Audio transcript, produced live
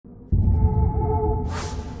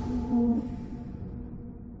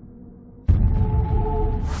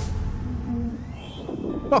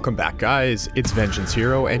Welcome back, guys. It's Vengeance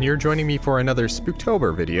Hero, and you're joining me for another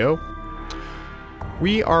Spooktober video.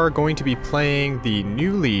 We are going to be playing the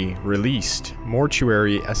newly released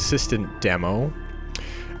Mortuary Assistant demo.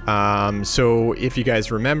 So if you guys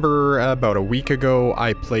remember, about a week ago,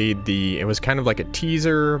 I played it was kind of like a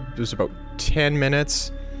teaser. It was about 10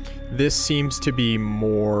 minutes. This seems to be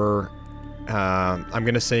more, I'm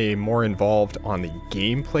going to say more involved on the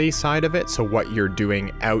gameplay side of it. So what you're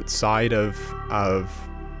doing outside of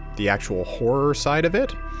the actual horror side of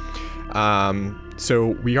it. So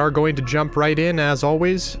we are going to jump right in as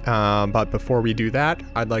always, but before we do that,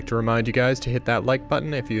 I'd like to remind you guys to hit that like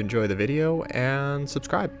button if you enjoy the video and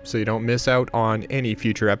subscribe so you don't miss out on any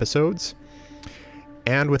future episodes.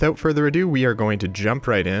 And without further ado, we are going to jump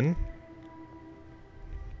right in.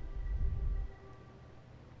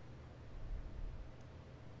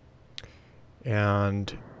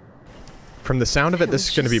 And from the sound of it, this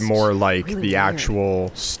is going to be more like really the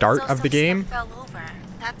actual start of the game. Fell over.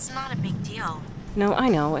 That's not a big deal. No, I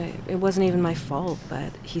know. It wasn't even my fault,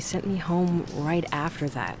 but he sent me home right after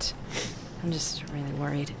that. I'm just really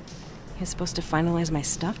worried. He's supposed to finalize my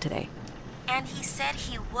stuff today. And he said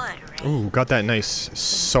he would, right? Ooh, got that nice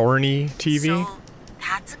Sony TV. So,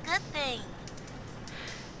 that's a good thing.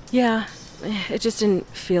 Yeah, it just didn't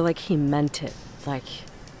feel like he meant it. Like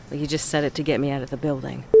he just said it to get me out of the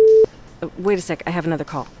building. Wait a sec, I have another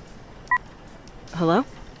call. Hello?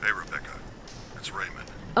 Hey, Rebecca. It's Raymond.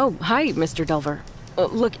 Oh, hi, Mr. Delver.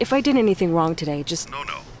 Look, if I did anything wrong today, just... No.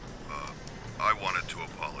 I wanted to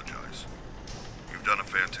apologize. You've done a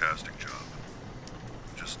fantastic job.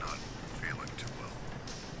 I'm just not feeling too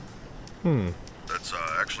well. That's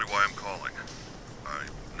actually why I'm calling. I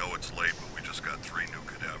know it's late, but we just got 3 new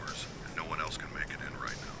cadavers, and no one else can make it in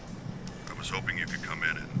right now. I was hoping you could come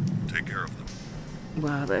in and take care of them.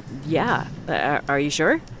 Well, yeah. Are you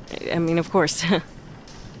sure? I mean, of course.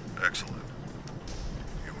 Excellent.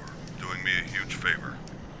 You're doing me a huge favor.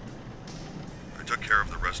 I took care of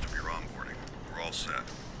the rest of your onboarding. We're all set.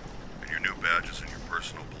 And your new badge is in your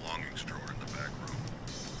personal belongings drawer in the back room.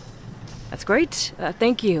 That's great.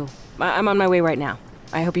 Thank you. I'm on my way right now.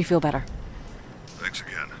 I hope you feel better. Thanks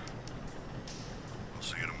again. I'll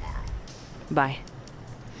see you tomorrow. Bye.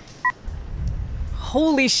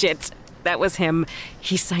 Holy shit! That was him.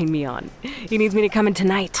 He signed me on. He needs me to come in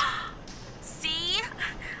tonight. See?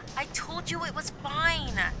 I told you it was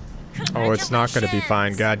fine. Oh, it's not going to be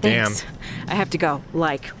fine. God damn. Thanks. I have to go,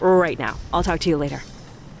 like, right now. I'll talk to you later.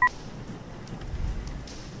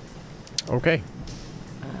 Okay.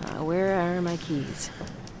 Where are my keys?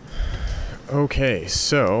 Okay,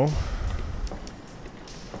 so...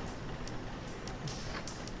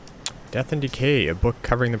 Death and Decay, a book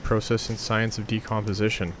covering the process and science of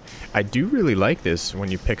decomposition. I do really like this.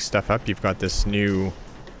 When you pick stuff up, you've got this new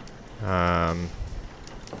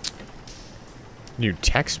new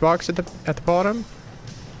text box at the bottom.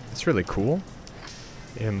 It's really cool.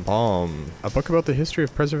 Embalm, a book about the history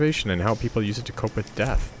of preservation and how people use it to cope with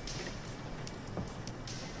death.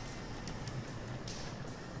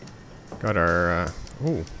 Got our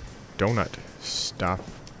ooh, donut stuff.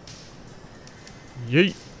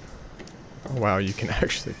 Yeet. Oh wow, you can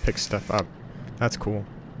actually pick stuff up. That's cool.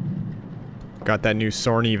 Got that new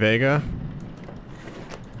Sony Vega.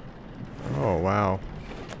 Oh wow.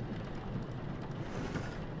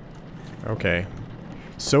 Okay.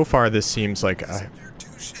 So far this seems like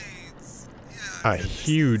a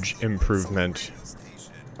huge improvement.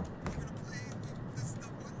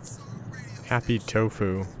 Happy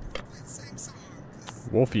tofu.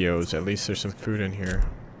 Wolfios, at least there's some food in here.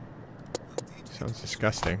 Sounds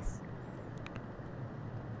disgusting.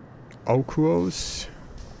 Okuos.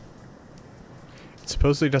 It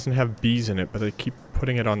supposedly doesn't have bees in it, but they keep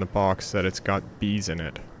putting it on the box that it's got bees in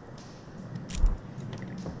it.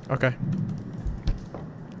 Okay.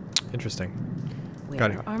 Interesting.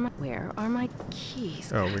 Where are my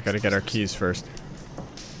keys? Oh, we gotta get our keys first.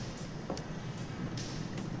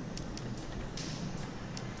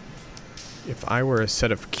 If I were a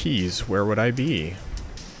set of keys, where would I be?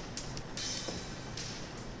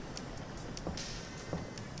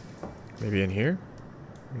 Maybe in here?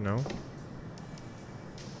 No.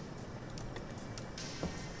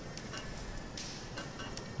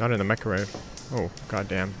 Not in the microwave. Oh,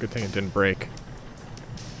 goddamn. Good thing it didn't break.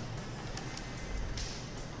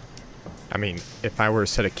 I mean, if I were a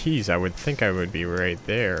set of keys, I would think I would be right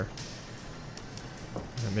there.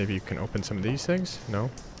 Maybe you can open some of these things?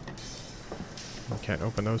 No. You can't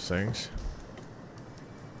open those things.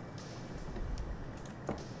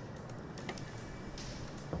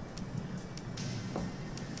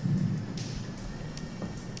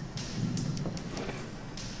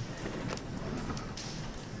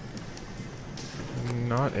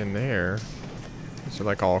 not in there. These are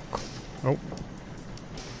like all... Oh.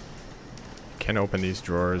 Can open these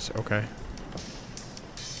drawers. Okay.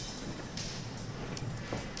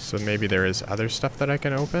 So maybe there is other stuff that I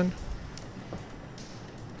can open?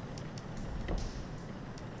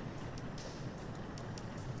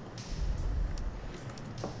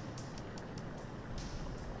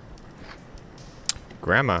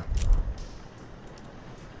 Grandma.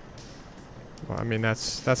 Well, I mean,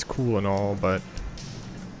 that's cool and all, but...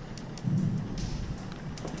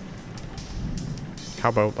 How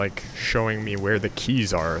about, like, showing me where the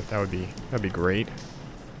keys are? That'd be great.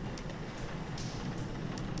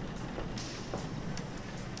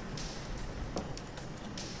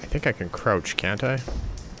 I think I can crouch, can't I?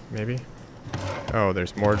 Maybe? Oh,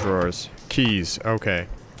 there's more drawers. Keys, okay.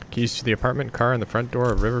 Keys to the apartment, car, and the front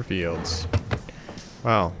door of Riverfields.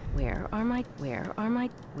 Wow. Where are my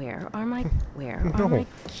No,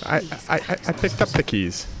 keys? I picked up the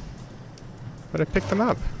keys. But I picked them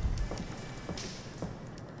up.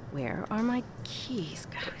 Where are my keys?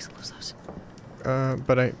 God, I always lose those.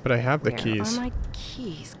 But I have the keys. Where are my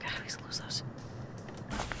keys? God, I always lose those.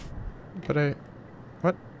 But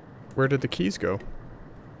what? Where did the keys go?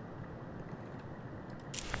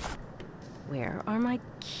 Where are my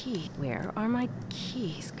keys? Where are my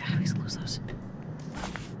keys? God, I always lose those.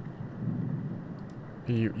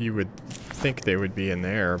 You would think they would be in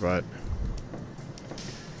there, but...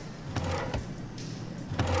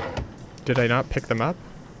 Did I not pick them up?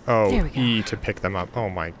 Oh, E to pick them up. Oh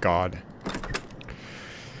my god.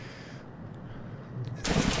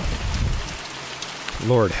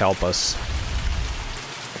 Lord help us.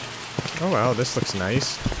 Oh wow, this looks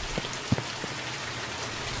nice.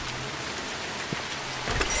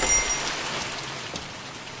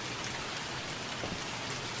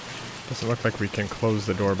 Doesn't look like we can close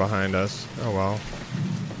the door behind us. Oh well.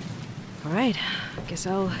 Alright, guess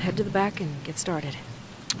I'll head to the back and get started.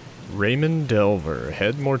 Raymond Delver,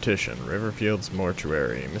 head mortician, Riverfields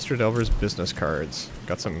Mortuary. Mr. Delver's business cards.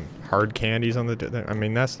 Got some hard candies on the... I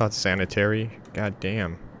mean, that's not sanitary. God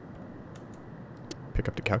damn. Pick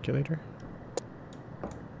up the calculator.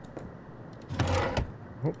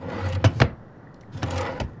 Oh.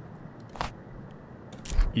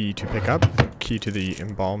 E to pick up. Key to the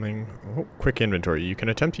embalming. Oh, quick inventory. You can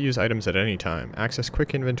attempt to use items at any time. Access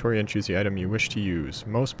quick inventory and choose the item you wish to use.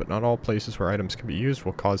 Most but not all places where items can be used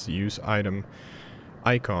will cause the use item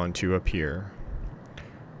icon to appear.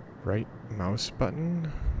 Right mouse button.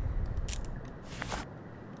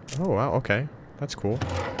 Oh wow, okay. That's cool.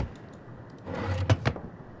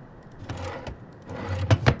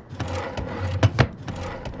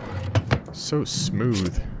 So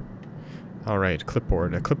smooth. Alright,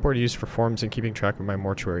 clipboard. A clipboard used for forms and keeping track of my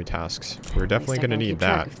mortuary tasks. We're definitely going to need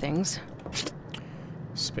that. Track of things.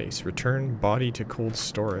 Space. Return body to cold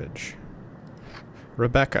storage.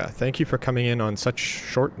 Rebecca, thank you for coming in on such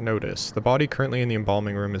short notice. The body currently in the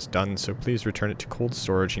embalming room is done, so please return it to cold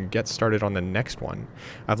storage and get started on the next one.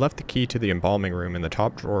 I've left the key to the embalming room in the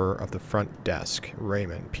top drawer of the front desk.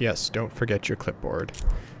 Raymond. P.S. Don't forget your clipboard.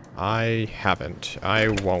 I haven't. I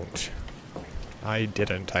won't. I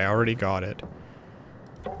didn't. I already got it.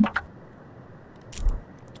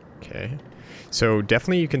 Okay. So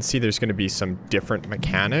definitely you can see there's going to be some different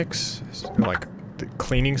mechanics. Like the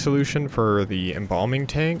cleaning solution for the embalming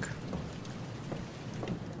tank.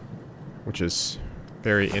 Which is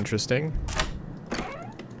very interesting.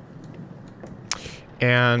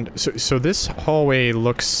 And so this hallway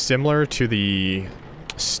looks similar to the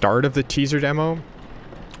start of the teaser demo.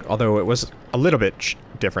 Although it was a little bit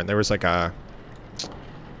different. There was like a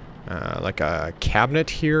cabinet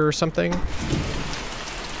here or something.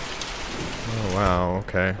 Oh wow,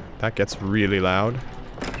 okay. That gets really loud.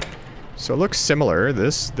 So it looks similar.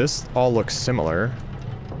 This all looks similar.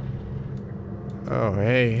 Oh,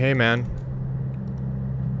 hey man.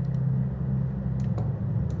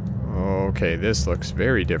 Okay, this looks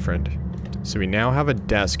very different. So we now have a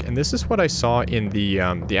desk, and this is what I saw in the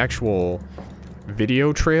actual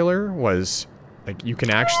video trailer, was like you can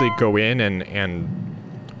actually go in and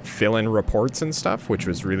fill in reports and stuff, which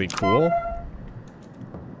was really cool.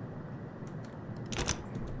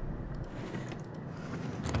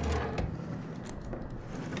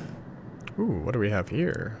 Ooh, what do we have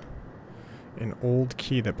here? An old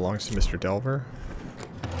key that belongs to Mr. Delver.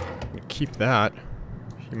 I'm gonna keep that.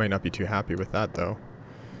 He might not be too happy with that, though.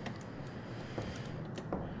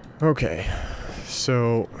 Okay,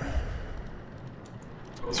 so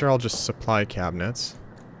these are all just supply cabinets.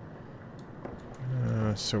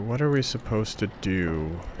 So what are we supposed to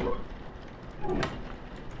do?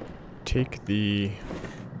 Take the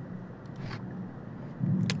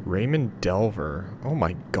Raymond Delver. Oh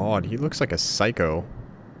my god, he looks like a psycho.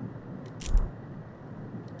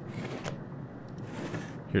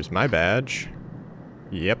 Here's my badge.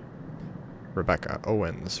 Yep. Rebecca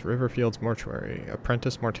Owens, Riverfields Mortuary,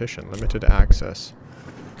 apprentice mortician, limited access.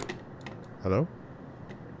 Hello?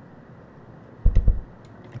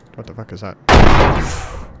 What the fuck is that?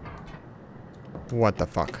 What the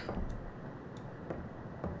fuck?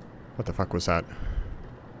 What the fuck was that?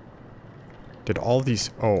 Did all of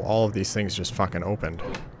these... Oh, all of these things just fucking opened.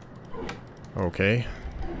 Okay.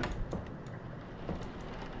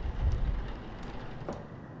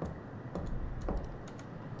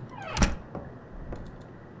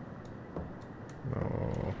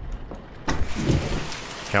 No.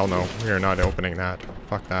 Hell no. We are not opening that.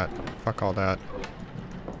 Fuck that. Fuck all that.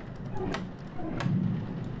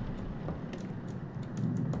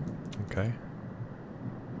 Okay.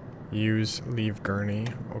 Use, leave gurney.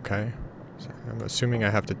 Okay. So I'm assuming I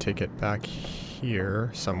have to take it back here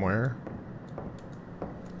somewhere.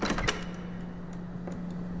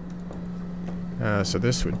 So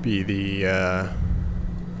this would be the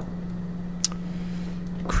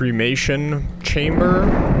cremation chamber.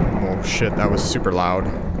 Oh shit, that was super loud.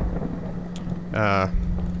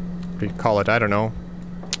 What do you call it? I don't know.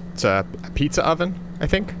 It's a pizza oven, I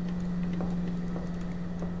think.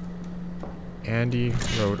 Andy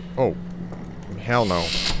Road. Oh, hell no.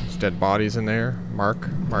 There's dead bodies in there.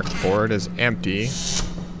 Marked for it is empty.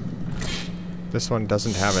 This one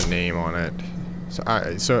doesn't have a name on it.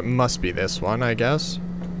 So it must be this one, I guess.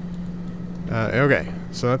 Okay,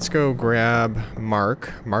 so let's go grab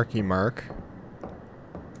Marky Mark.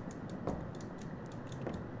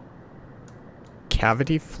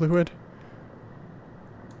 Cavity fluid?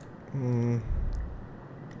 I'm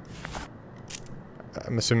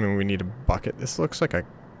assuming we need a bucket. This looks like a...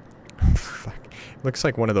 Fuck. It looks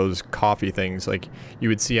like one of those coffee things like you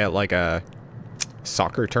would see at like a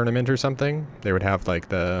soccer tournament or something. They would have like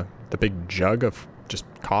the big jug of just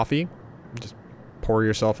coffee. Just pour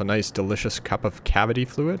yourself a nice delicious cup of cavity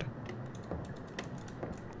fluid.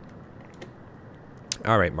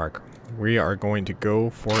 Alright, Mark. We are going to go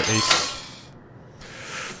for a...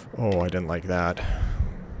 Oh, I didn't like that.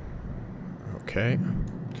 Okay. I'm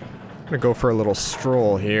gonna go for a little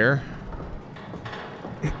stroll here.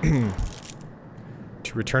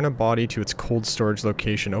 To return a body to its cold storage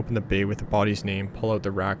location, open the bay with the body's name, pull out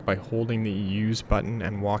the rack by holding the use button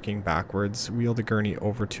and walking backwards, wheel the gurney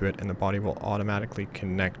over to it, and the body will automatically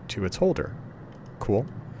connect to its holder. Cool.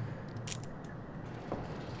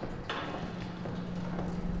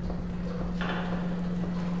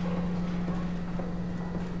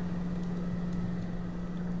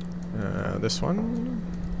 This one.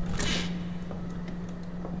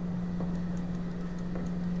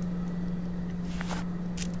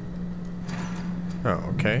 Oh,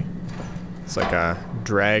 okay. It's like a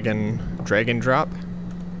drag and drop.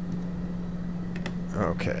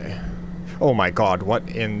 Okay. Oh my god, what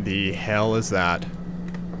in the hell is that?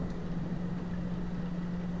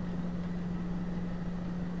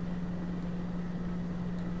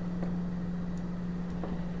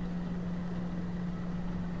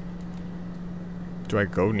 Do I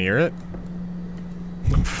go near it?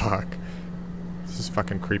 Oh, fuck. This is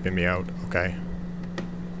fucking creeping me out. Okay.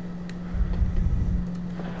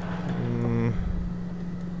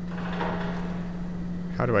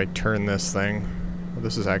 How do I turn this thing? Well,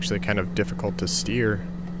 this is actually kind of difficult to steer.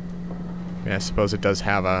 I mean, I suppose it does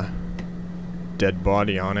have a dead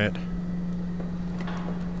body on it.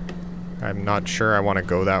 I'm not sure I want to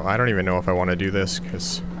go that way. I don't even know if I want to do this,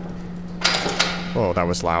 because... Oh, that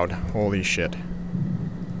was loud. Holy shit.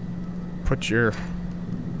 Okay.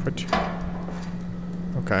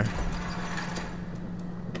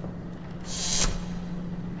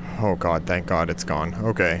 Oh god, thank god it's gone.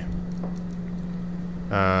 Okay.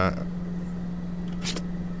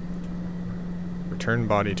 Return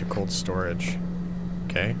body to cold storage.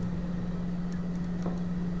 Okay.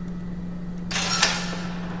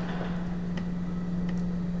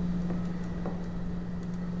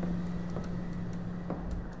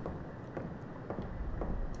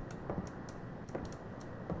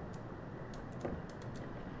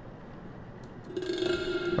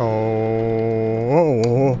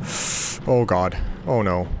 Oh god. Oh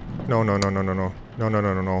no. No.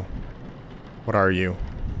 No. What are you?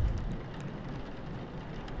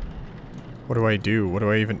 What do I do? What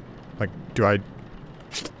do I even... Like, do I...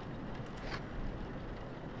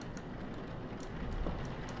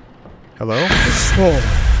 Hello? Oh.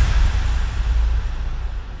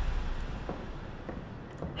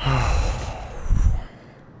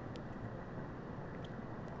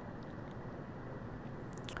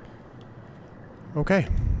 Okay.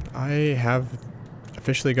 I have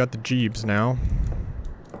officially got the jeebs now.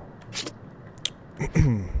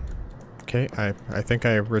 Okay, I think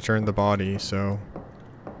I returned the body, so...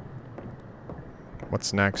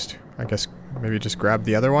 What's next? I guess maybe just grab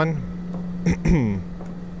the other one?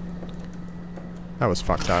 That was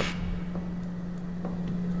fucked up.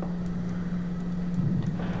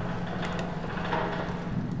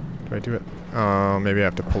 Do I do it? Oh, maybe I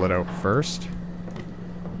have to pull it out first.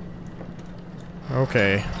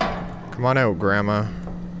 Okay. Come on out, Grandma.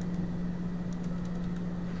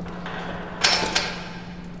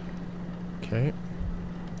 Okay.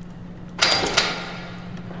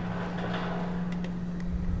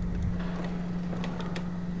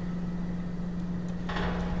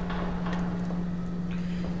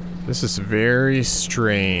 This is very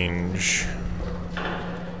strange.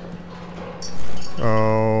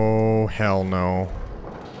 Oh, hell no.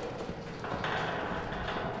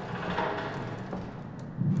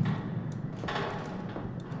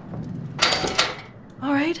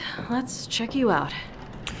 All right, let's check you out.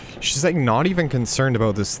 She's like not even concerned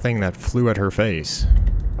about this thing that flew at her face.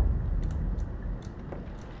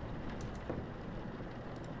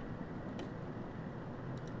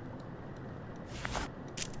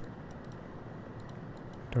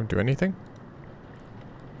 Don't do anything?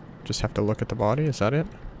 Just have to look at the body, is that it?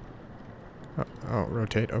 Oh,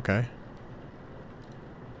 rotate, okay.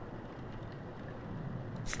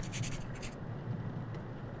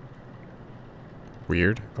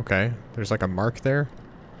 Weird, okay. There's like a mark there.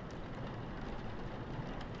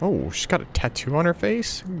 Oh, she's got a tattoo on her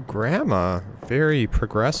face? Grandma, very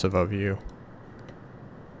progressive of you.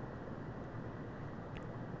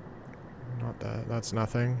 Not that, that's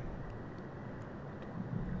nothing.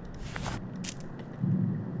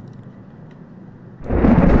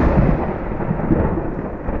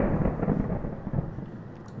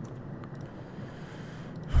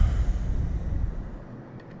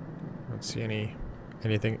 Don't see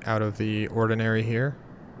anything out of the ordinary here.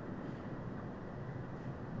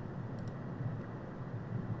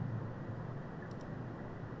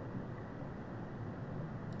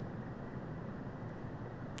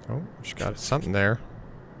 Oh, she's got something there.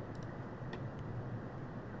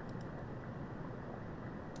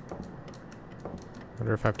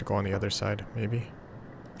 Wonder if I have to go on the other side, maybe.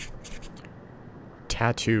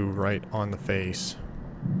 Tattoo right on the face.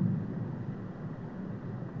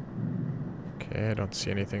 Okay, I don't see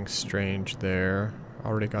anything strange there.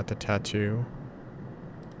 Already got the tattoo.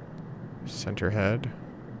 Center head.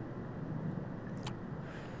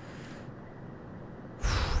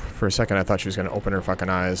 For a second I thought she was going to open her fucking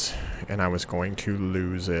eyes and I was going to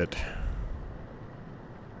lose it.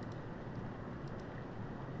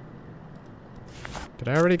 Did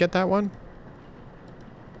I already get that one?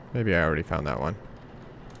 Maybe I already found that one.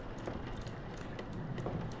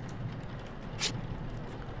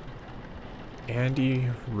 Andy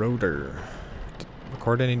Roeder.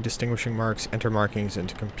 Record any distinguishing marks, enter markings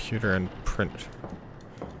into computer and print.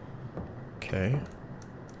 Okay.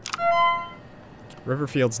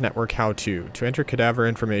 Riverfield's network how-to. To enter cadaver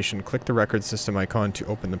information, click the record system icon to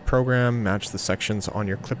open the program. Match the sections on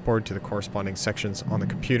your clipboard to the corresponding sections on the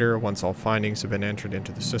computer. Once all findings have been entered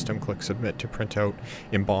into the system, click submit to print out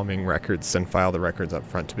embalming records. Then file the records up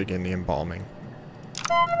front to begin the embalming.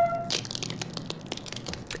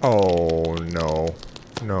 Oh, no.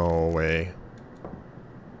 No way.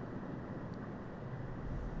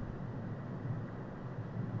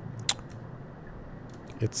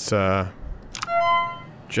 It's,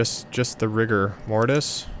 just the rigor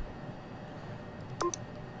mortis.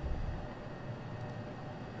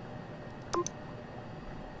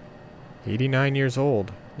 "89 years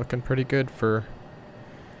old. Looking pretty good for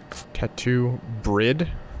tattoo brid.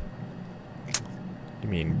 You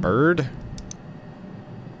mean bird?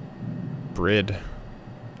 Brid.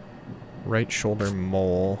 Right shoulder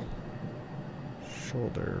mole.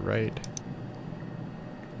 Shoulder right.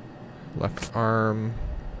 Left arm.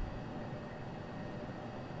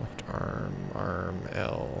 Left arm, arm,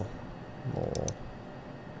 L, mole.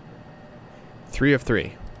 3 of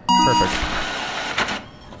 3. Perfect.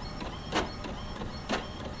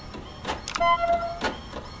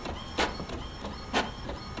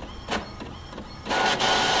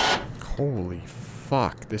 Holy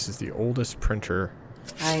fuck, this is the oldest printer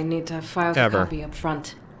I need to file the ever. copy up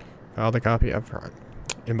front. File the copy up front.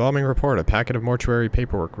 Embalming report, a packet of mortuary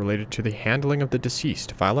paperwork related to the handling of the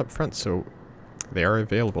deceased. File up front so they are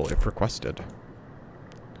available if requested.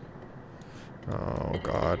 Oh,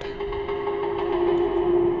 God.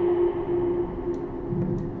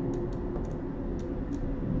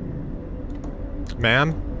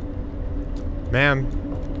 Ma'am? Ma'am?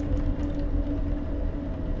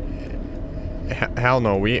 Hell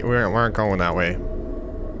no, we aren't going that way.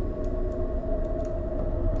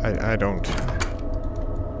 I don't...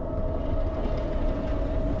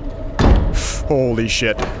 Holy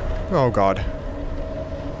shit. Oh god.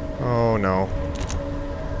 Oh no.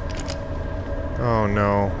 Oh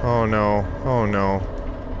no. Oh no. Oh no.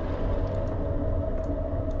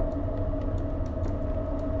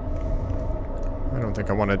 I don't think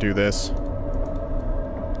I want to do this.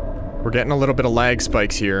 We're getting a little bit of lag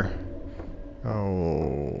spikes here.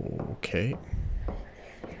 Oh, okay.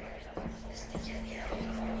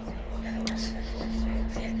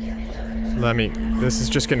 This is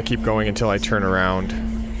just gonna keep going until I turn around.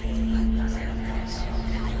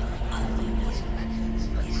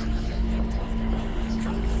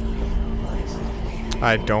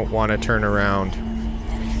 I don't want to turn around.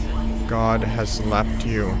 God has left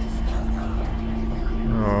you.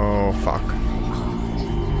 Oh, fuck.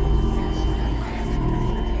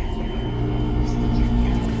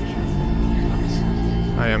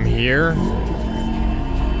 I am here.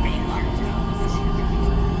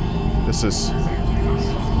 This is...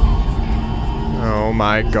 Oh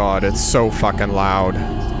my god, it's so fucking loud.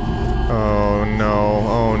 Oh no,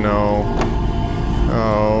 oh no.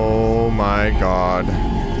 Oh my god.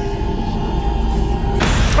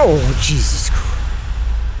 Oh, Jesus Christ.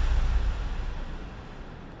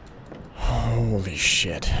 Holy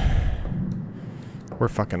shit. We're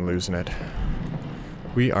fucking losing it.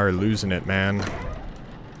 We are losing it, man.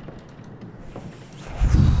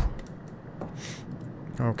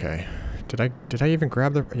 Okay. Did I even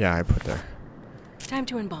grab the... Yeah, I put there. Time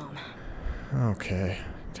to embalm. Okay.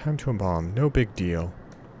 Time to embalm. No big deal.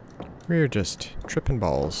 We're just tripping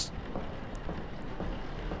balls.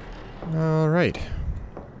 Alright.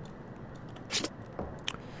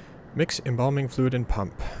 Mix embalming fluid and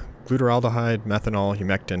pump. Glutaraldehyde, methanol,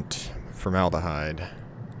 humectant, formaldehyde.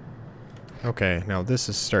 Okay, now this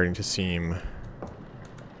is starting to seem...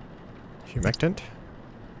 Humectant?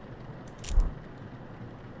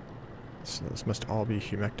 So this must all be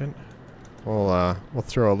humectant. We'll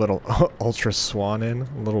throw a little Ultra Swan in,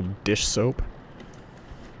 a little dish soap.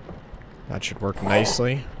 That should work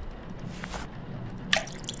nicely.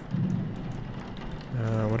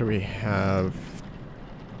 What do we have?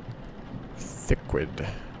 Thickwood.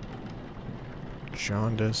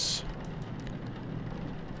 Jaundice.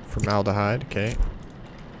 Formaldehyde, okay.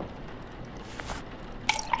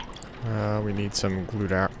 We need some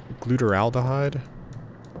glutaraldehyde.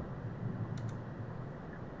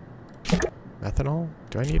 Methanol?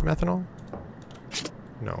 Do I need methanol?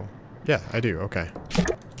 No. Yeah, I do, okay.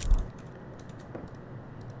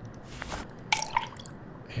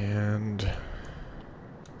 And...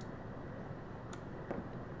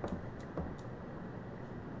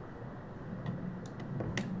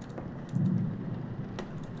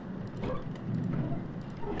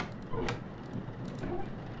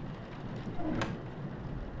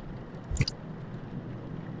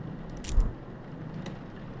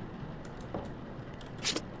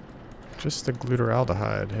 just the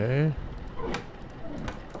glutaraldehyde, hey?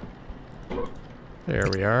 There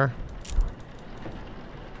we are.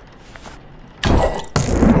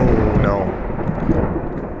 Oh no.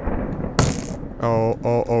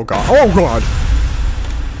 Oh god. Oh god!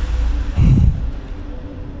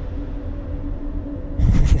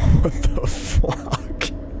 What the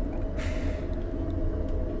fuck?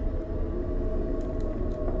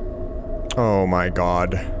 Oh my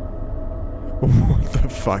god. What the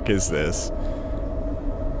fuck is this?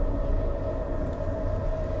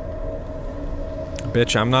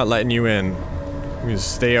 Bitch, I'm not letting you in. You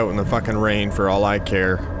just stay out in the fucking rain for all I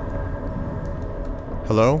care.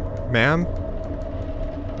 Hello? Ma'am?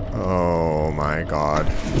 Oh my god.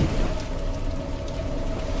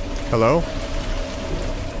 Hello?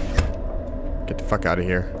 Get the fuck out of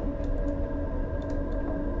here.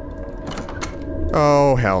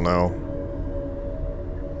 Oh, hell no.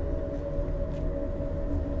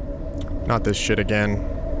 Not this shit again.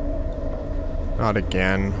 Not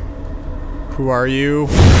again. Who are you?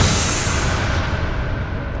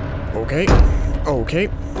 Okay. Okay.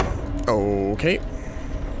 Okay.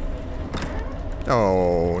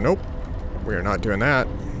 Oh, nope. We're not doing that.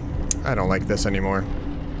 I don't like this anymore.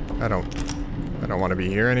 I don't want to be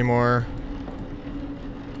here anymore.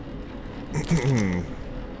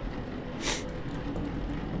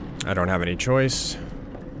 I don't have any choice.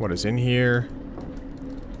 What is in here?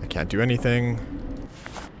 I can't do anything.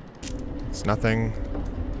 It's nothing.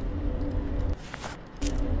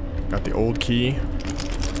 Got the old key.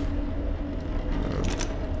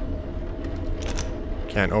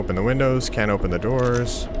 Can't open the windows, can't open the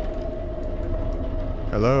doors.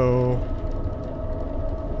 Hello?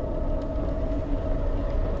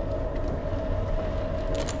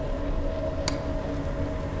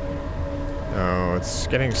 Oh, it's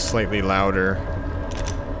getting slightly louder.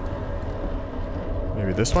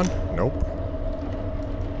 Maybe this one? Nope.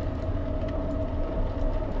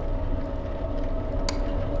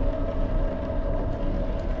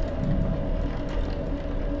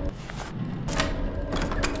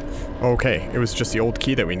 Okay, it was just the old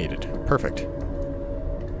key that we needed. Perfect.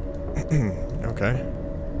 Okay.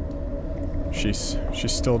 She's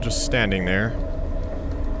still just standing there.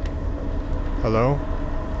 Hello?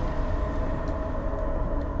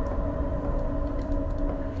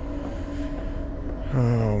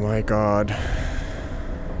 Oh my god.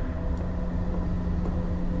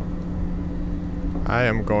 I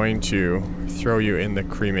am going to throw you in the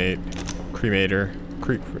cremator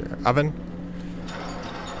oven.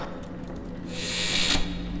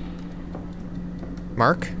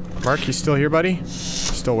 Mark? Mark, you still here, buddy?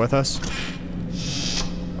 Still with us?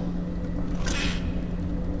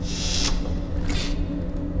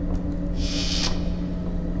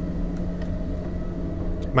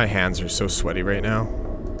 My hands are so sweaty right now.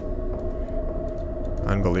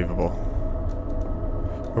 Unbelievable.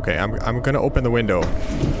 Okay, I'm gonna open the window.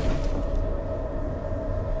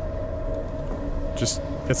 Just,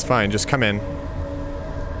 it's fine, just come in.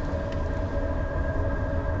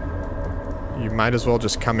 You might as well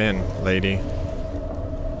just come in, lady.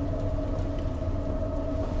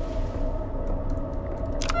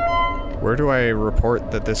 Where do I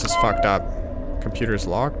report that this is fucked up? Computer's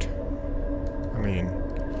locked? I mean,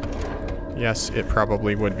 yes, it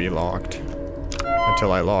probably would be locked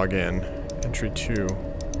until I log in. Entry 2.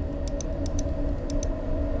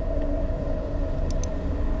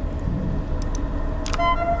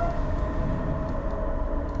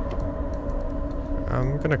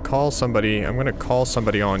 I'm gonna call somebody. I'm gonna call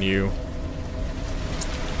somebody on you.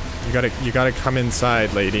 You gotta come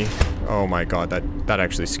inside, lady. Oh my god, that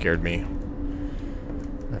actually scared me.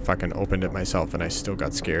 I fucking opened it myself and I still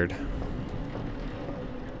got scared.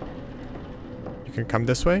 You can come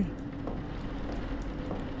this way?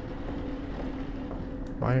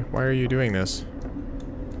 Why are you doing this?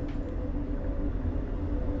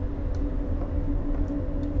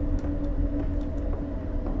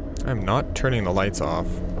 I'm not turning the lights off.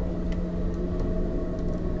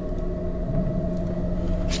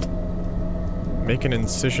 Make an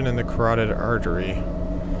incision in the carotid artery.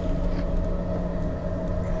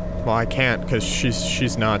 Well, I can't because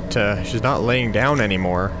she's not laying down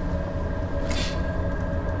anymore.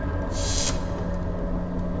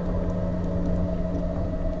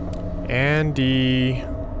 Andy,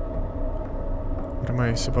 what am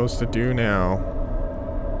I supposed to do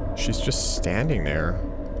now? She's just standing there.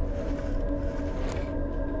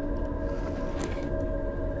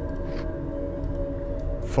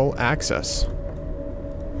 Full access.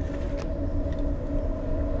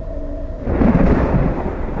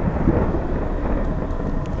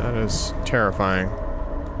 That is terrifying.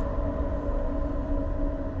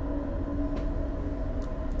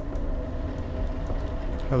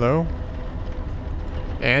 Hello?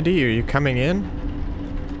 Andy, are you coming in?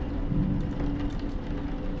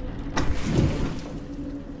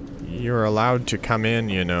 You're allowed to come in,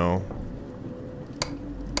 you know.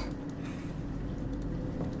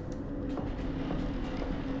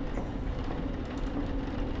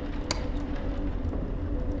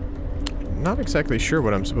 Not exactly sure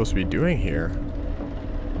what I'm supposed to be doing here.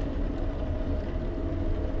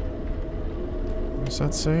 What does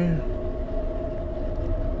that say?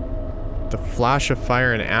 The flash of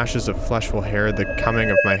fire and ashes of flesh will herald the coming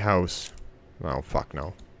of my house. Oh, fuck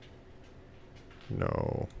no.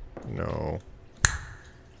 No. No.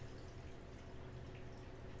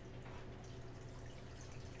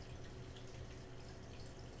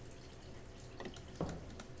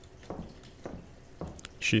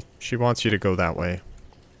 She wants you to go that way.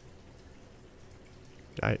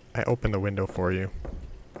 I opened the window for you.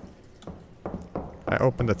 I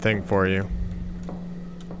opened the thing for you.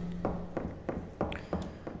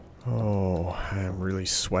 Oh, I'm really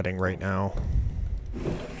sweating right now.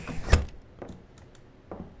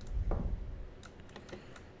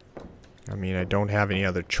 I mean, I don't have any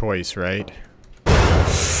other choice, right?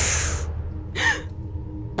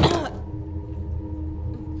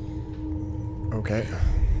 Okay.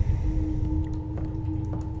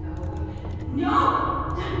 No!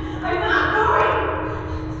 I'm not going!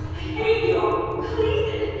 I hate you!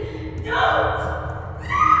 Please, don't!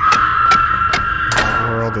 What in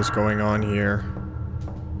the world is going on here?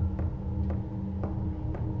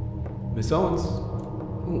 Miss Owens,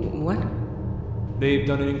 What? they've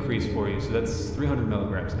done an increase for you, so that's 300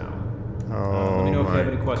 milligrams now. Oh let me know if you have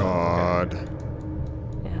my any questions. god. Okay?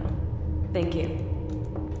 Yeah. Thank you.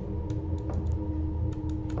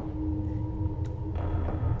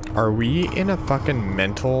 Are we in a fucking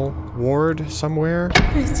mental ward somewhere?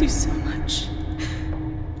 I miss you so much.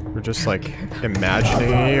 We're just like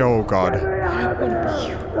imagining. Oh god.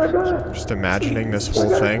 Just imagining this whole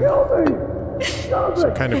thing.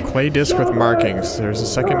 Some kind of clay disc with markings. There's a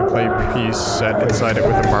second clay piece set inside it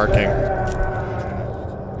with a marking.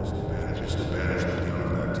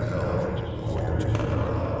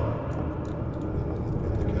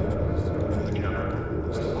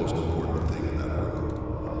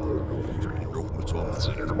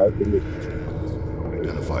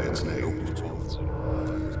 Identify its name.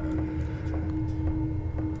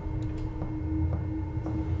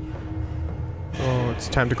 Oh, it's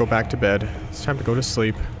time to go back to bed. It's time to go to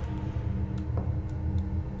sleep.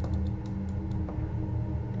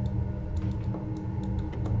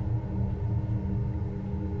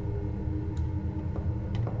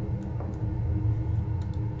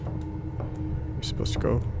 You're supposed to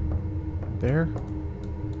go there?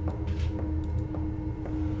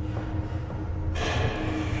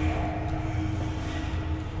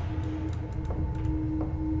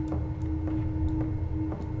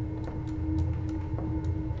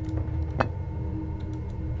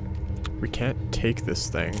 We can't take this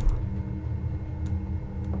thing.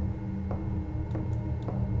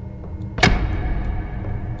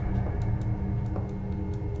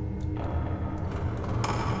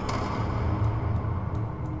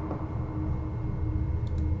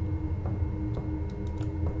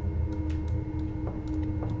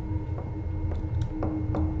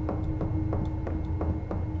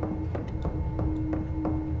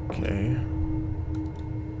 Okay.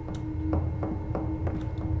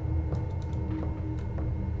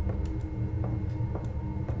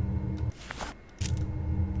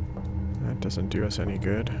 Doesn't do us any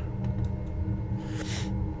good.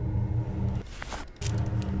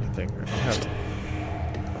 Anything?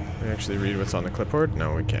 Can we actually read what's on the clipboard?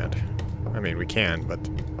 No, we can't. I mean, we can, but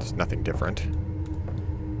it's nothing different.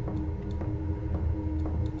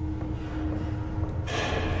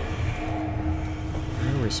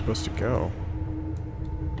 Where are we supposed to go?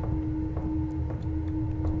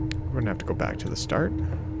 We're gonna have to go back to the start,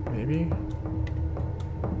 maybe?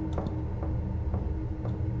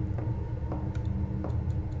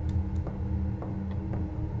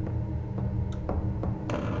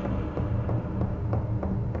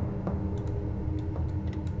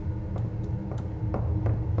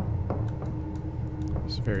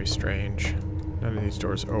 Very strange. None of these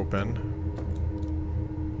doors open.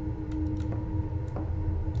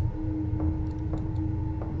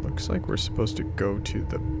 Looks like we're supposed to go to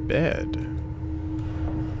the bed.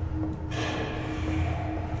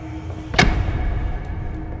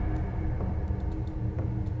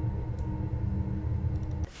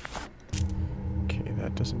 Okay,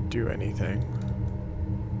 that doesn't do anything.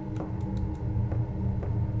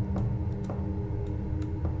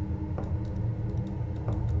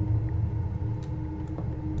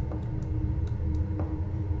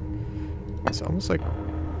 It's almost like,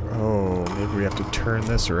 oh, maybe we have to turn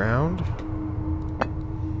this around?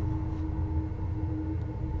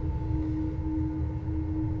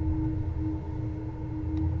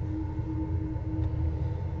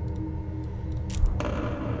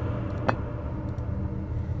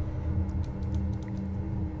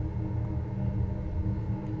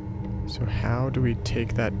 So how do we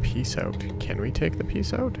take that piece out? Can we take the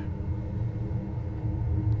piece out?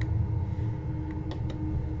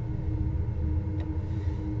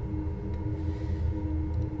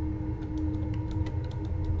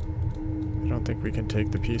 I don't think we can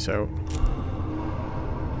take the piece out.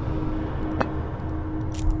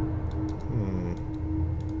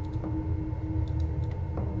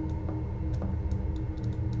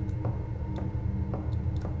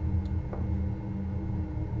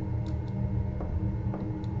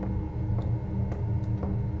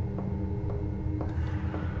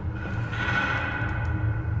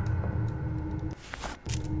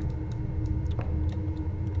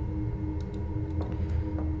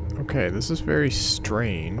 Okay, this is very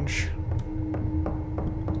strange.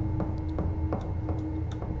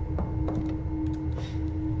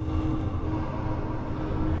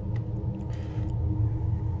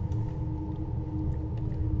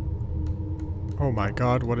 Oh my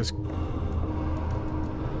god, what is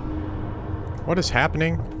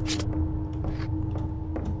happening?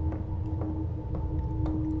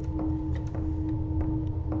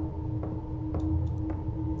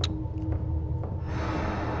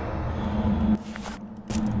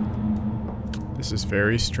 This is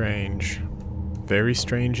very strange. Very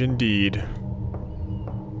strange indeed.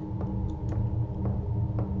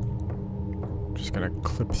 Just gonna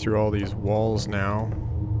clip through all these walls now.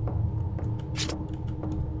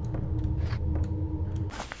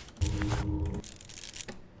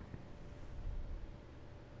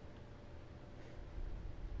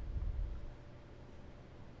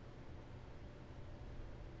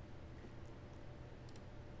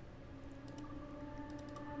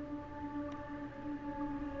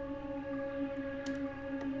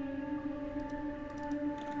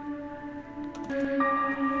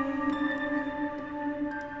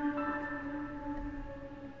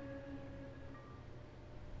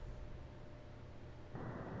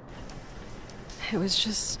 It was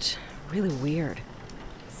just really weird.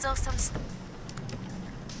 So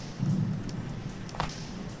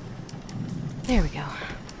There we go.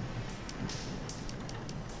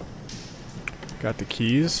 Got the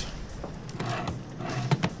keys.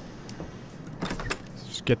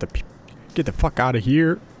 Just get the fuck out of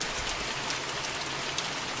here.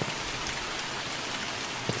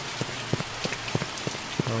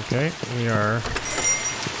 Okay, we are.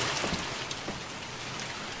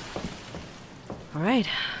 All right,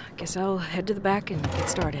 guess I'll head to the back and get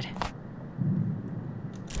started.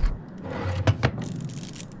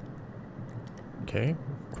 Okay,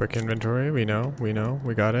 quick inventory. We know,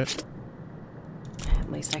 we got it.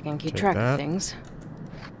 At least I can keep Take track that. of things.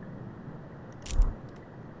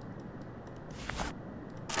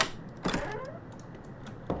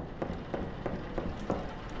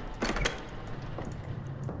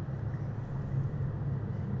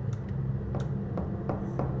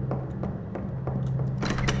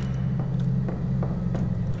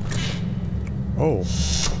 Oh,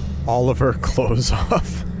 all of her clothes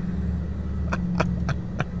off.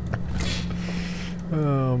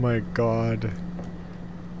 Oh my god.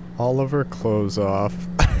 All of her clothes off.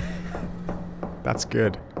 That's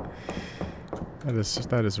good.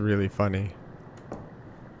 That is really funny.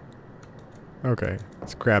 Okay,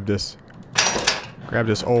 let's grab this. Grab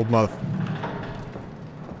this old mother.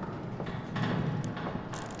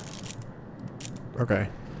 Okay.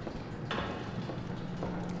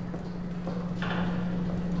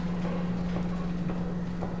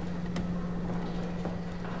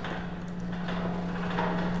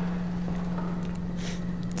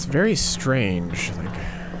 It's very strange, like...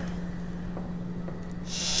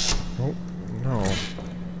 Oh, no.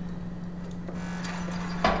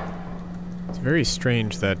 It's very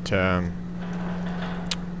strange that, I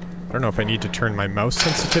don't know if I need to turn my mouse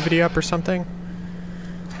sensitivity up or something.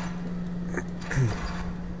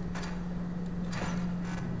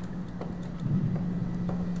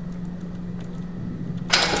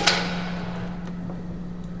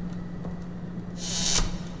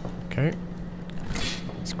 Okay.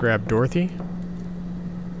 Let's grab Dorothy.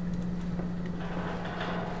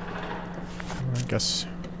 I guess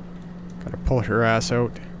gotta pull her ass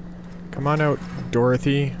out. Come on out,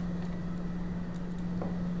 Dorothy.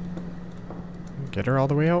 Get her all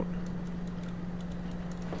the way out.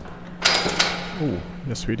 Ooh,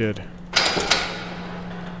 yes we did.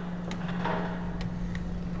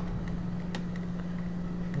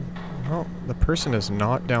 Well, the person is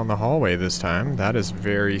not down the hallway this time. That is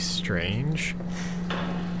very strange.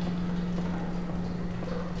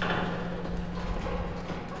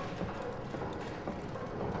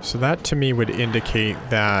 So that to me would indicate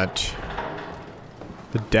that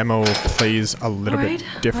the demo plays a little bit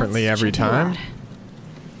differently every time.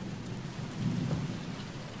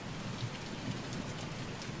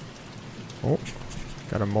 Oh,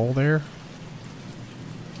 got a mole there.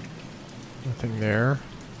 Nothing there.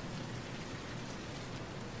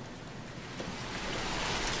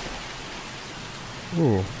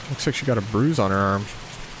 Ooh, looks like she got a bruise on her arm.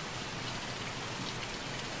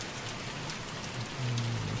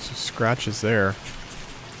 Some scratches there.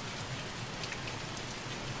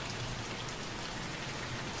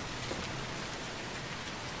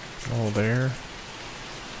 All there.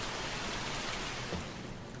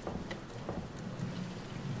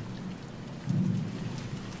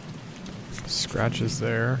 Scratches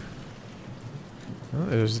there. Well,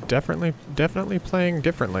 it is definitely playing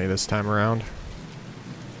differently this time around.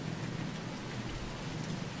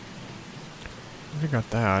 I got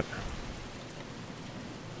that.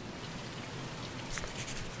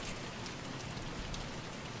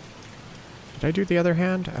 Did I do the other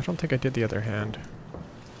hand? I don't think I did the other hand.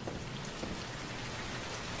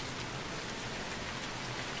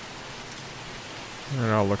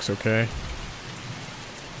 It all looks okay.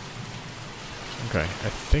 Okay, I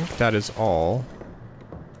think that is all.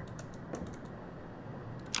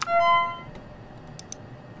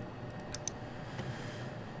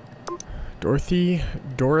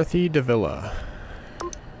 Dorothy Davila.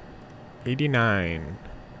 89.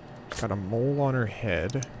 Got a mole on her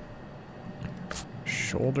head.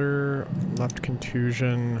 Shoulder, left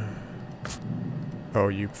contusion. Oh,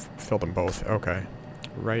 you filled them both. Okay.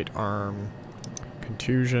 Right arm,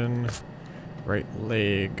 contusion. Right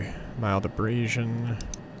leg, mild abrasion.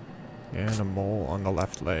 And a mole on the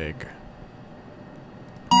left leg.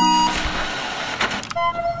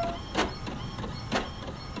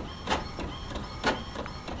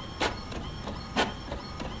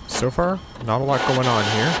 So far, not a lot going on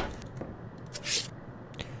here.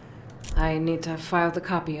 I need to file the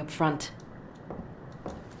copy up front.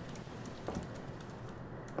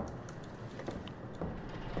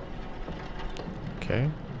 Okay.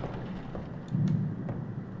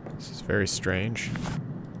 This is very strange.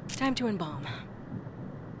 Time to embalm.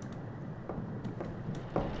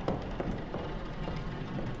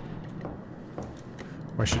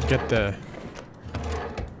 I should get the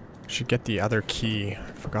other key.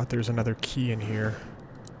 I forgot there's another key in here.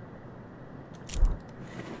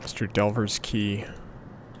 Mr. Delver's key.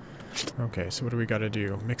 Okay, so what do we gotta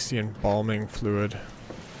do? Mix the embalming fluid.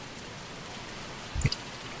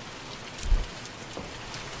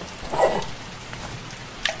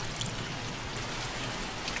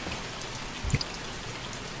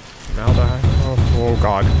 Formaldehyde? Oh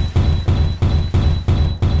god.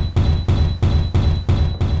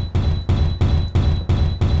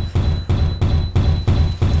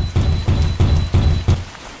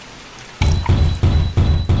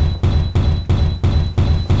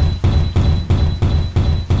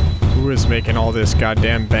 Who is making all this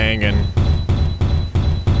goddamn banging?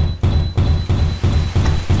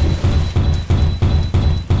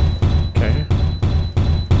 Okay.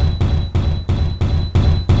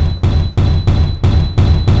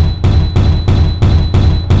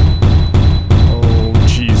 Oh,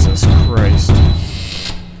 Jesus Christ.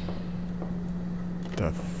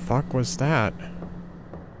 The fuck was that?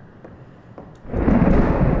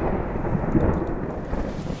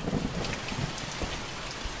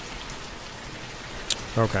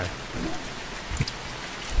 Okay.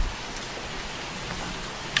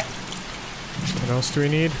 What else do we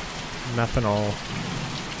need? Methanol.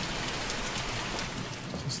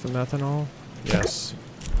 Is this the methanol? Yes.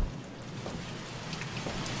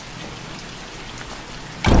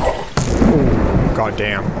 Oh, god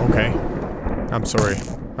damn. Okay. I'm sorry.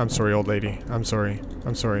 I'm sorry, old lady. I'm sorry.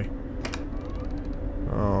 I'm sorry.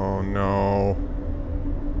 Oh no.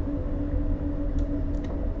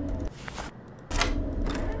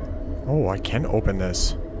 Oh, I can open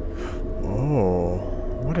this. Oh,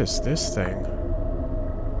 what is this thing?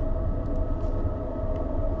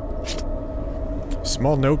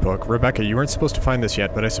 Small notebook. Rebecca, you weren't supposed to find this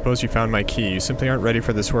yet, but I suppose you found my key. You simply aren't ready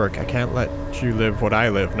for this work. I can't let you live what I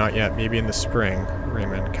live. Not yet. Maybe in the spring.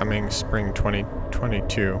 Raymond, coming spring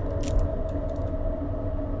 2022.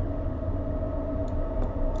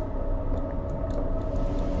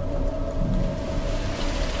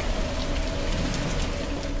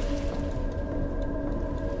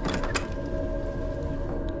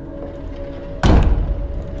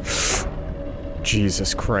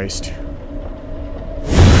 Jesus Christ.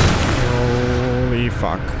 Holy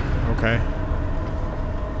fuck. Okay.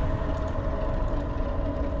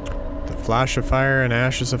 The flash of fire and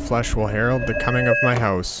ashes of flesh will herald the coming of my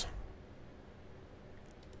house.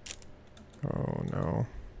 Oh no.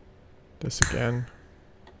 This again.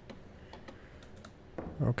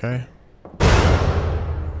 Okay.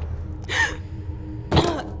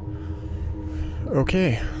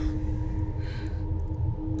 Okay.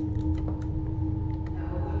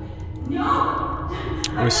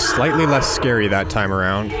 It was slightly less scary that time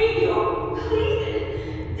around. I hate you.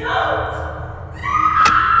 Please, don't.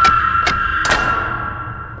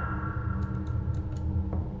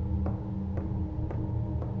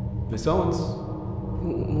 Miss Owens,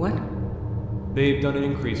 What? they've done an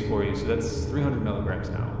increase for you, so that's 300 milligrams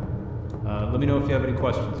now. Let me know if you have any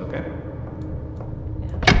questions, okay?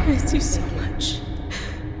 I miss you so much.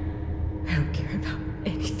 I don't care about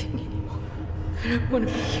anything anymore. I don't want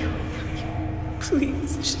to be here without you.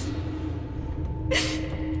 Please, just...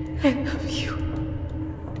 I love you.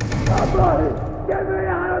 Somebody, get me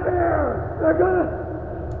out of here! They're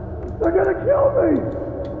gonna kill me!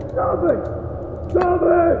 Stop it! Stop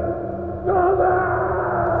it! Stop it!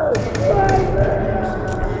 Save me!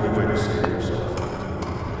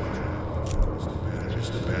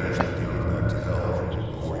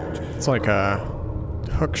 It's like a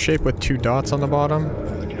hook shape with two dots on the bottom.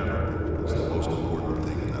 It's the most important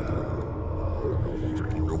thing in that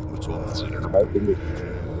room. It's all that's in it.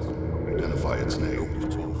 Identify its name.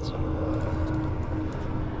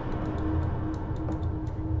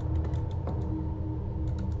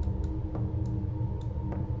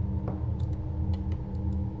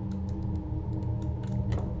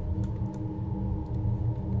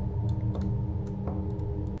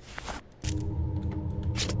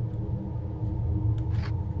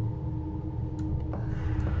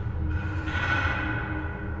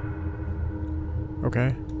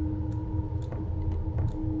 Okay.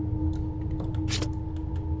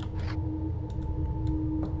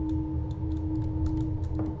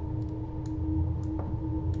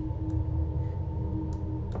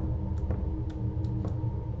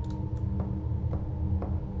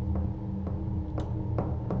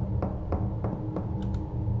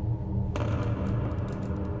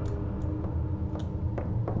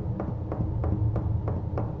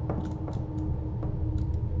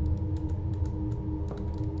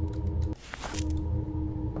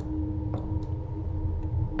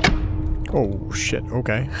 Oh, shit.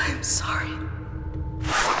 Okay. I'm sorry.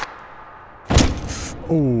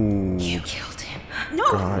 Oh. You killed him.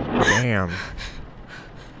 No! God damn.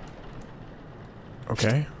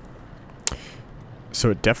 Okay. So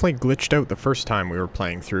it definitely glitched out the first time we were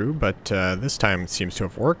playing through, but this time it seems to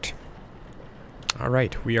have worked.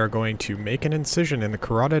 Alright, we are going to make an incision in the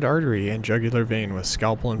carotid artery and jugular vein with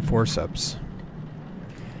scalpel and forceps.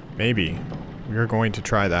 Maybe. We are going to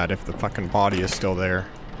try that if the fucking body is still there.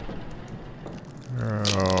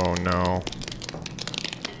 Oh no.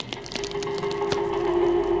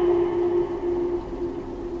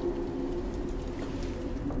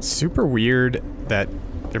 Super weird that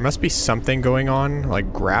there must be something going on,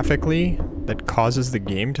 like graphically, that causes the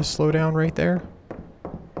game to slow down right there.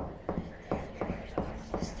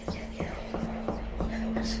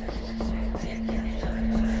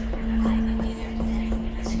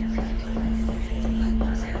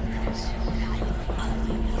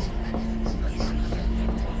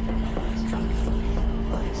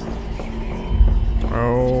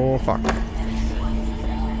 Oh, fuck.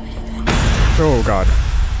 Oh, God.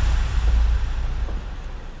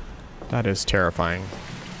 That is terrifying.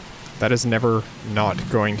 That is never not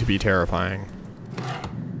going to be terrifying.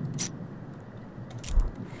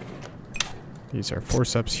 These are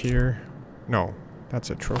forceps here. No, that's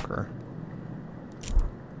a trocar.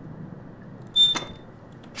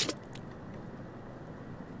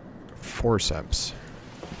 Forceps.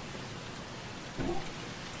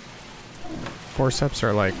 Forceps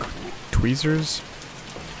are like tweezers.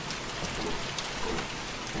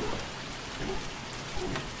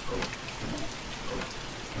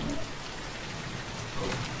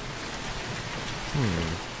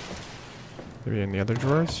 Maybe in the other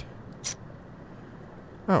drawers?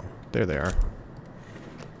 Oh, there they are.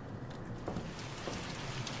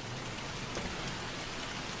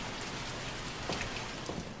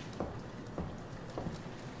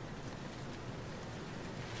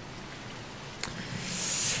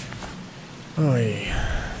 Oy.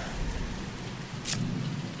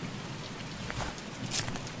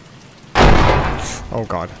 Oh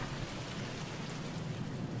God.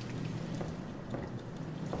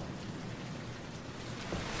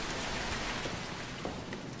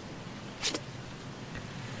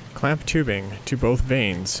 Clamp tubing to both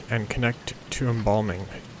veins and connect to embalming.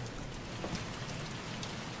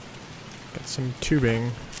 Get some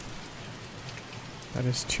tubing. That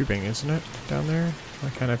is tubing, isn't it? Down there?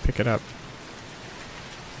 Why can't I pick it up?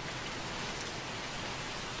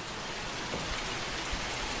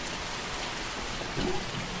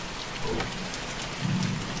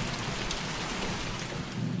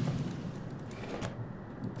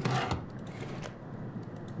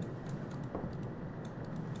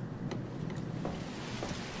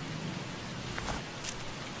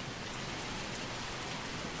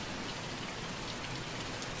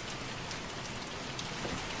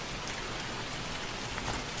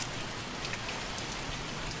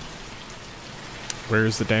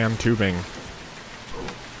 Where's the damn tubing?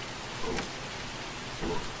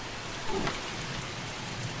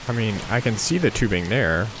 I mean, I can see the tubing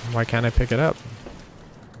there. Why can't I pick it up?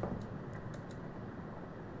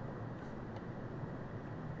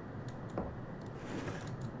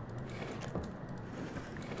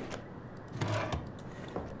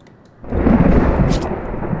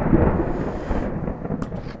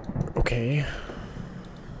 Okay.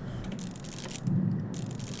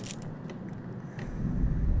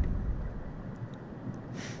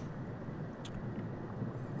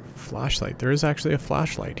 Flashlight. There is actually a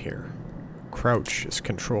flashlight here. Crouch is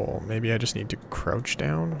control. Maybe I just need to crouch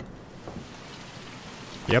down?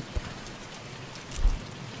 Yep.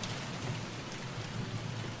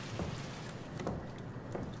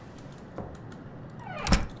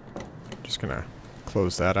 Just gonna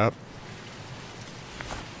close that up.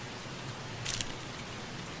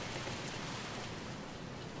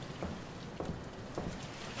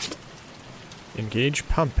 Engage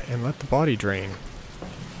pump and let the body drain.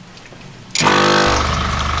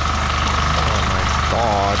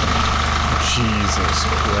 God. Jesus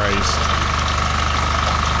Christ.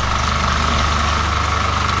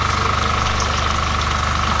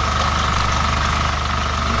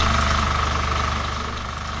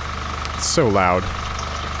 It's so loud.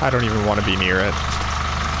 I don't even want to be near it.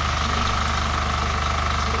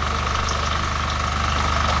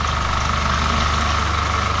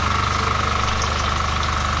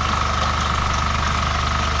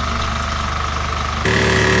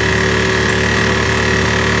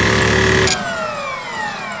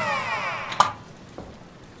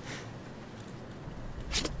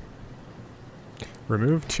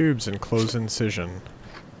 Remove tubes and close incision.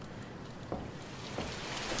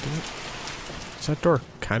 Is that door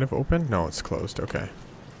kind of open? No, it's closed. Okay.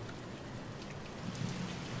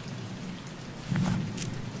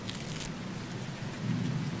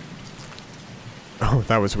 Oh,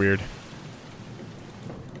 that was weird.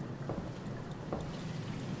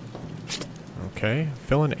 Okay.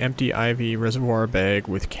 Fill an empty IV reservoir bag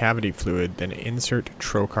with cavity fluid, then insert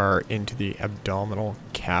trocar into the abdominal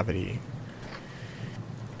cavity.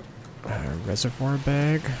 Reservoir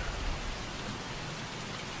bag.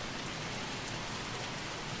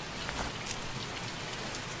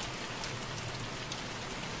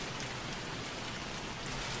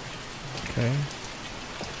 Okay.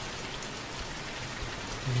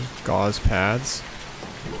 Gauze pads.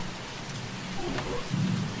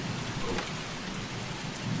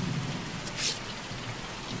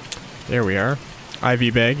 There we are.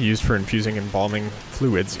 IV bag used for infusing embalming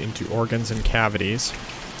fluids into organs and cavities.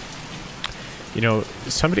 You know,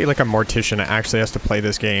 somebody like a mortician actually has to play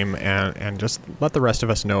this game and just let the rest of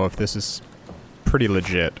us know if this is pretty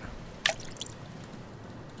legit.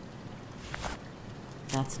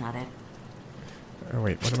 That's not it. Oh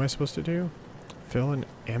wait, what am I supposed to do? Fill an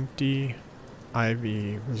empty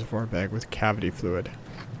IV reservoir bag with cavity fluid.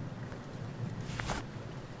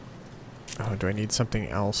 Oh, do I need something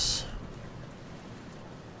else?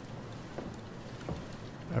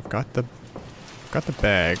 I've got the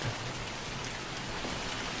bag.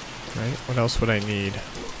 Right? What else would I need?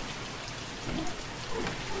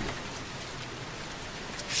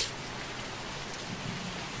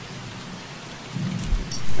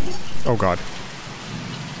 Oh god.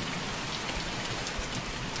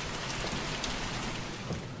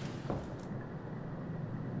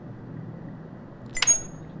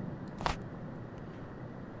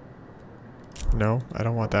 No, I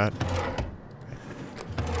don't want that.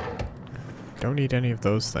 Don't need any of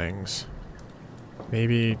those things.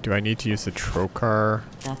 Maybe, do I need to use the trocar?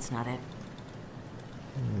 That's not it.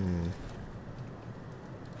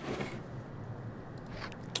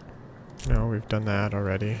 No, we've done that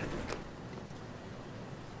already.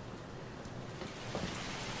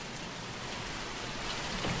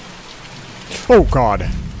 Oh god!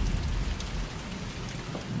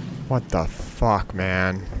 What the fuck,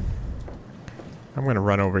 man? I'm gonna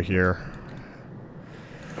run over here.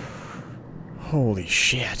 Holy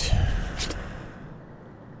shit.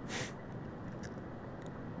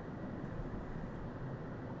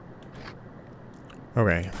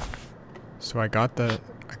 Okay. So I got the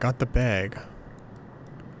bag.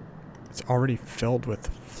 It's already filled with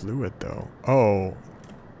fluid though. Oh.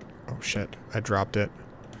 Oh shit. I dropped it.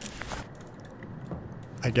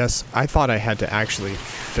 I guess I thought I had to actually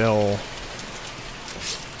fill.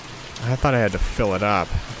 I thought I had to fill it up.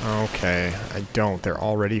 Okay, I don't. They're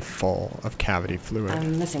already full of cavity fluid.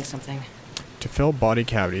 I'm missing something. To fill body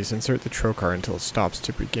cavities, insert the trocar until it stops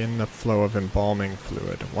to begin the flow of embalming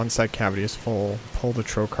fluid. Once that cavity is full, pull the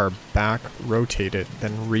trocar back, rotate it,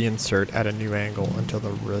 then reinsert at a new angle until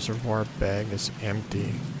the reservoir bag is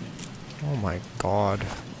empty. Oh my god.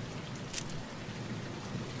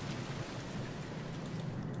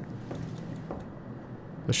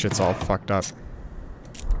 This shit's all fucked up.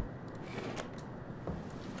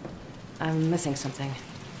 I'm missing something.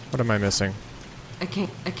 What am I missing? I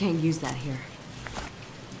can't use that here.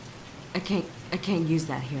 I can't use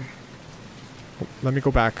that here. Oh, let me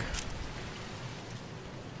go back.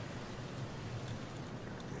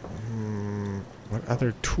 What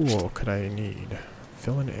other tool could I need?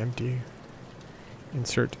 Fill an empty.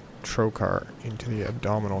 Insert trocar into the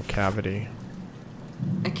abdominal cavity.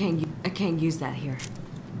 I can't use that here.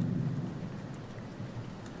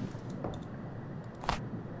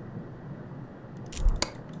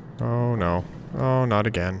 Oh no. Oh, not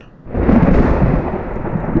again.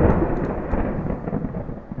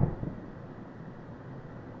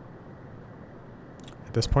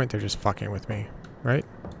 At this point, they're just fucking with me, right?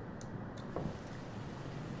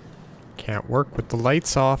 Can't work with the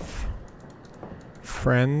lights off.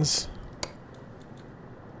 Friends.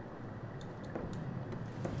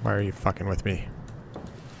 Why are you fucking with me?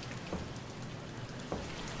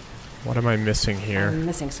 What am I missing here? I'm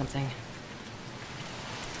missing something.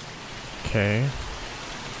 Okay.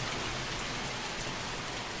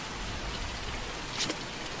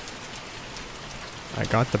 I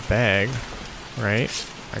got the bag, right?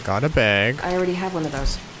 I got a bag. I already have one of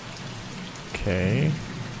those. Okay.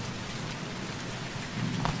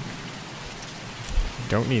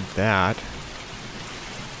 Don't need that.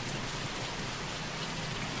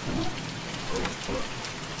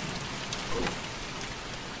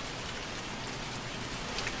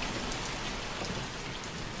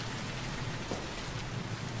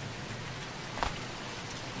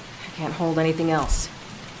 I can't hold anything else.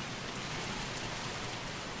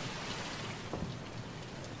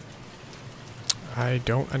 I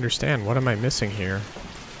don't understand. What am I missing here?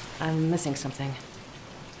 I'm missing something.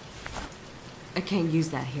 I can't use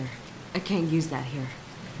that here. I can't use that here.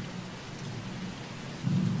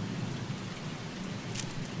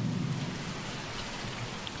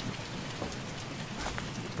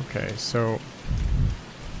 Okay, so...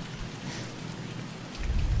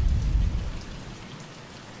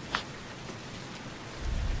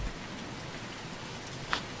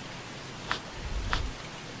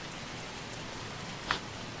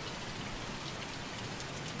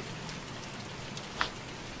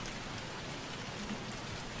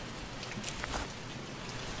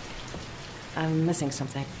 I'm missing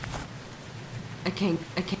something. I can't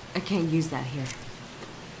use that here.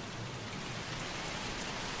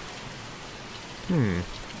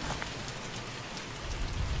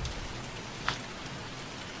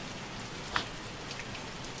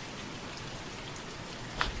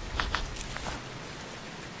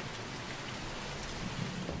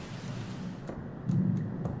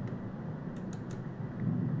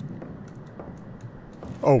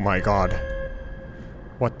 Oh my god.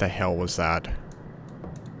 What the hell was that?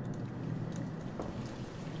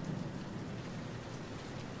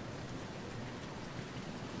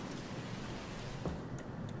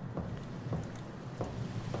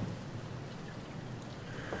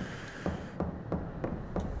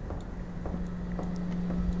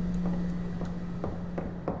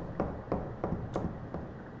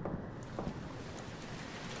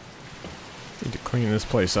 Need to clean this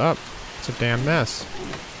place up. It's a damn mess.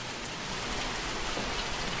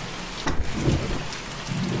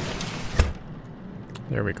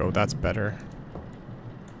 There we go, that's better.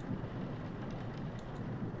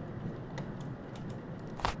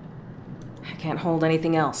 I can't hold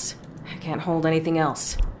anything else. I can't hold anything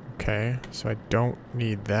else. Okay, so I don't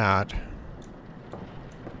need that.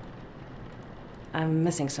 I'm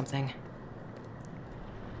missing something.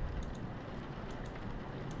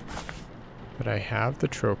 But I have the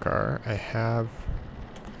trocar. I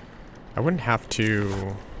wouldn't have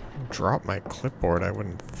to drop my clipboard, I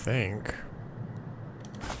wouldn't think.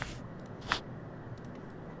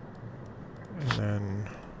 And then...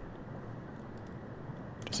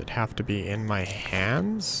 does it have to be in my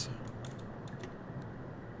hands?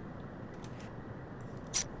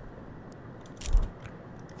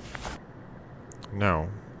 No.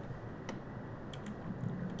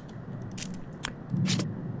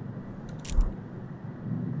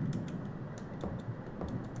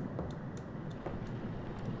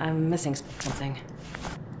 I'm missing something.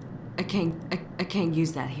 I can't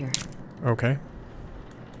use that here. Okay.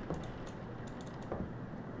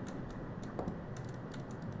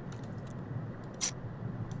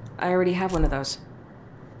 I already have one of those.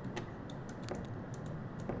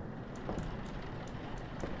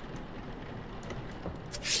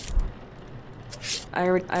 I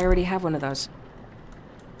already have one of those.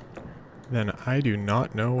 Then I do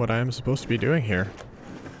not know what I am supposed to be doing here.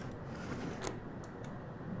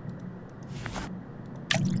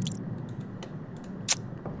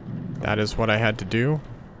 That is what I had to do?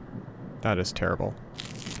 That is terrible.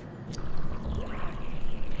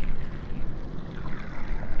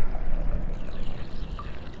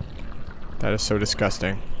 That is so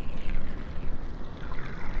disgusting.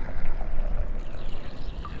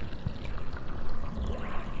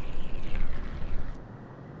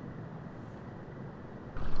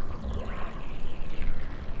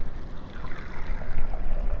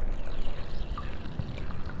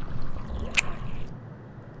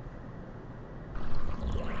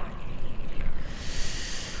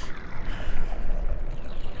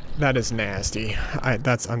 That is nasty.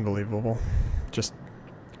 That's unbelievable. Just,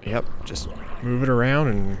 yep, just move it around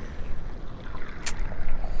and...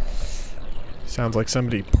 sounds like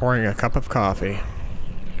somebody pouring a cup of coffee.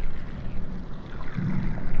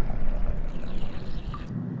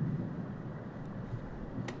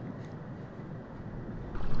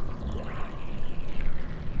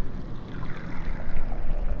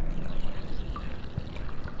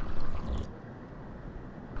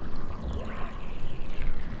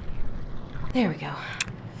 There we go.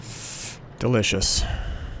 Delicious.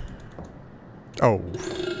 Oh.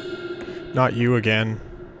 Not you again.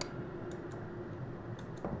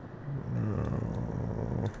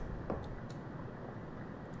 No.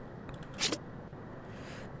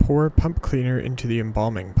 Pour pump cleaner into the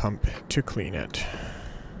embalming pump to clean it.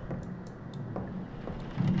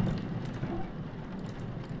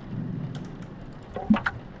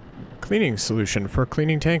 Cleaning solution for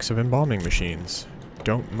cleaning tanks of embalming machines.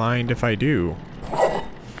 Don't mind if I do.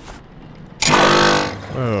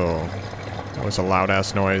 Oh, that was a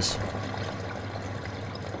loud-ass noise.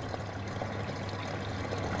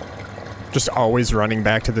 Just always running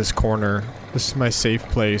back to this corner. This is my safe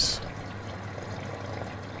place.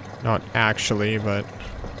 Not actually, but...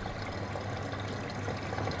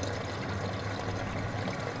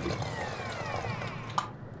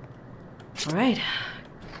 All right.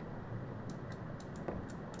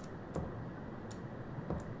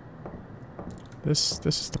 This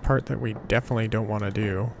is the part that we definitely don't want to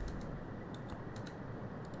do.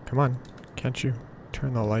 Come on, can't you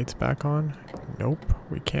turn the lights back on? Nope,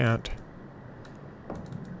 we can't.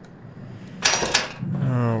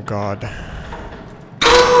 Oh God.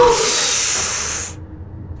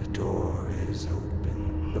 The door is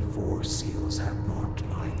open. The 4 seals have marked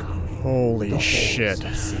my coming. Holy shit.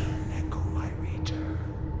 Echo my return.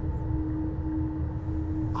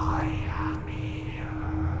 I am here.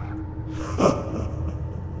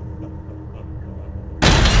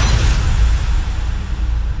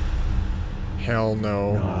 Hell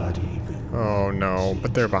no. Not even. Oh no,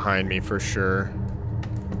 but they're behind me for sure.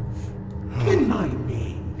 Can my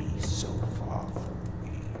name be so far from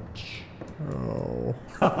reach? Oh.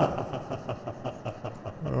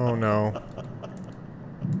 Oh no.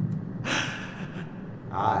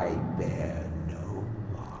 I bear no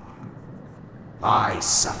harm. I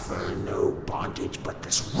suffer no bondage but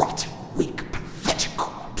this rotten, weak, pathetic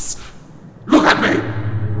corpse. Look at me!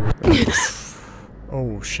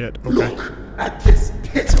 Oh shit, okay. Look at this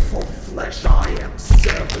pitiful flesh I am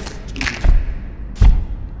service to.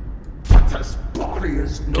 But this body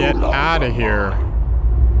is no Get longer out of here.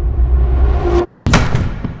 mine.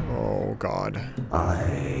 Oh God.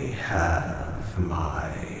 I have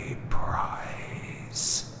my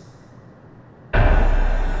prize.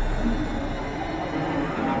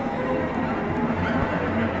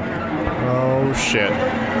 Oh shit.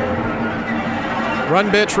 Run,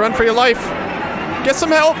 bitch, run for your life. Get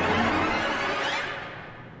some help.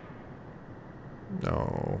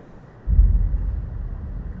 No.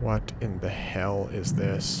 What in the hell is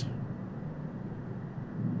this?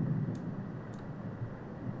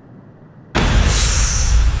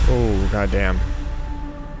 Oh, goddamn.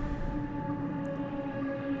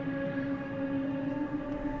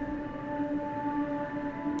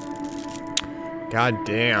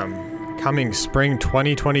 Goddamn. Coming spring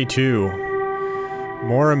 2022.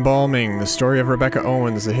 More embalming, the story of Rebecca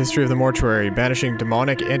Owens, the history of the mortuary, banishing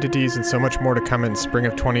demonic entities, and so much more to come in spring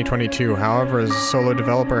of 2022. However, as a solo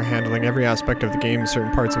developer handling every aspect of the game,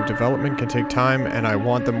 certain parts of development can take time, and I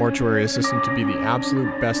want the Mortuary Assistant to be the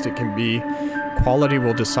absolute best it can be. Quality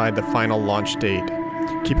will decide the final launch date.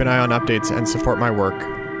 Keep an eye on updates and support my work.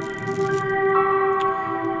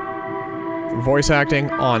 Voice acting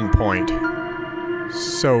on point.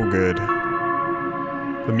 So good.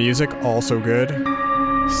 The music also good.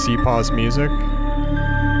 CPAW's music.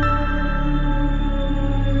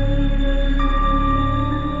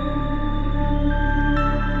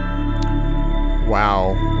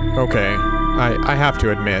 Wow. Okay. I have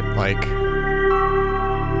to admit, like,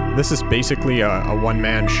 this is basically a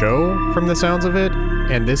one-man show from the sounds of it,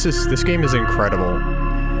 and this game is incredible.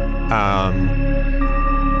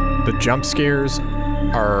 The jump scares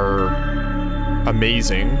are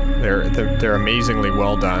amazing. They're amazingly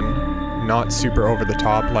well done. Not super over the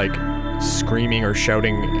top, like screaming or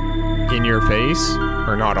shouting in your face,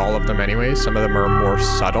 or not all of them anyway. Some of them are more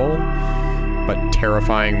subtle, but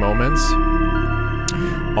terrifying moments.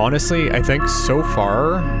 Honestly, I think so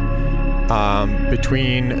far,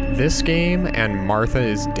 between this game and Martha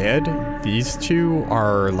is Dead, these two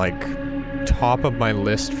are like top of my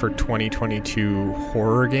list for 2022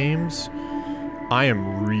 horror games. I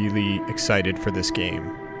am really excited for this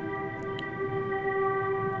game.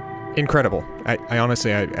 Incredible. I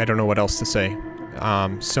honestly, I don't know what else to say.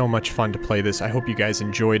 So much fun to play this. I hope you guys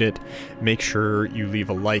enjoyed it. Make sure you leave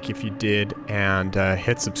a like if you did, and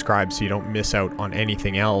hit subscribe so you don't miss out on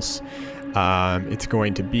anything else. It's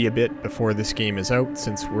going to be a bit before this game is out,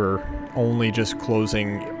 since we're only just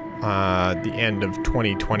closing the end of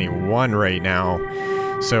 2021 right now.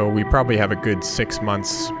 So we probably have a good 6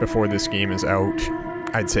 months before this game is out,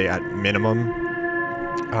 I'd say at minimum.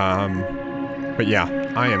 But yeah,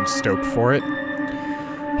 I am stoked for it.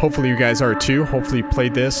 Hopefully you guys are too. Hopefully you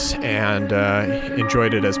played this and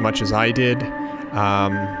enjoyed it as much as I did.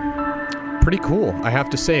 Pretty cool, I have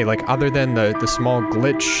to say. Like, other than the small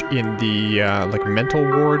glitch in the like mental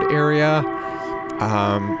ward area,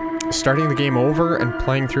 starting the game over and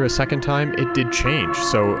playing through a second time, it did change.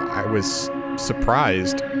 So I was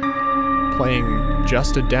surprised playing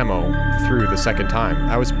just a demo through the second time.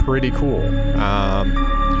 That was pretty cool.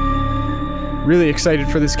 Really excited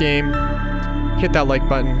for this game. Hit that like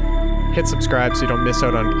button, hit subscribe so you don't miss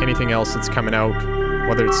out on anything else that's coming out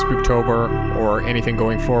whether it's Spooktober or anything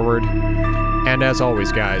going forward. And as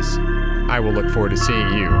always, guys, I will look forward to seeing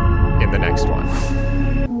you in the next one.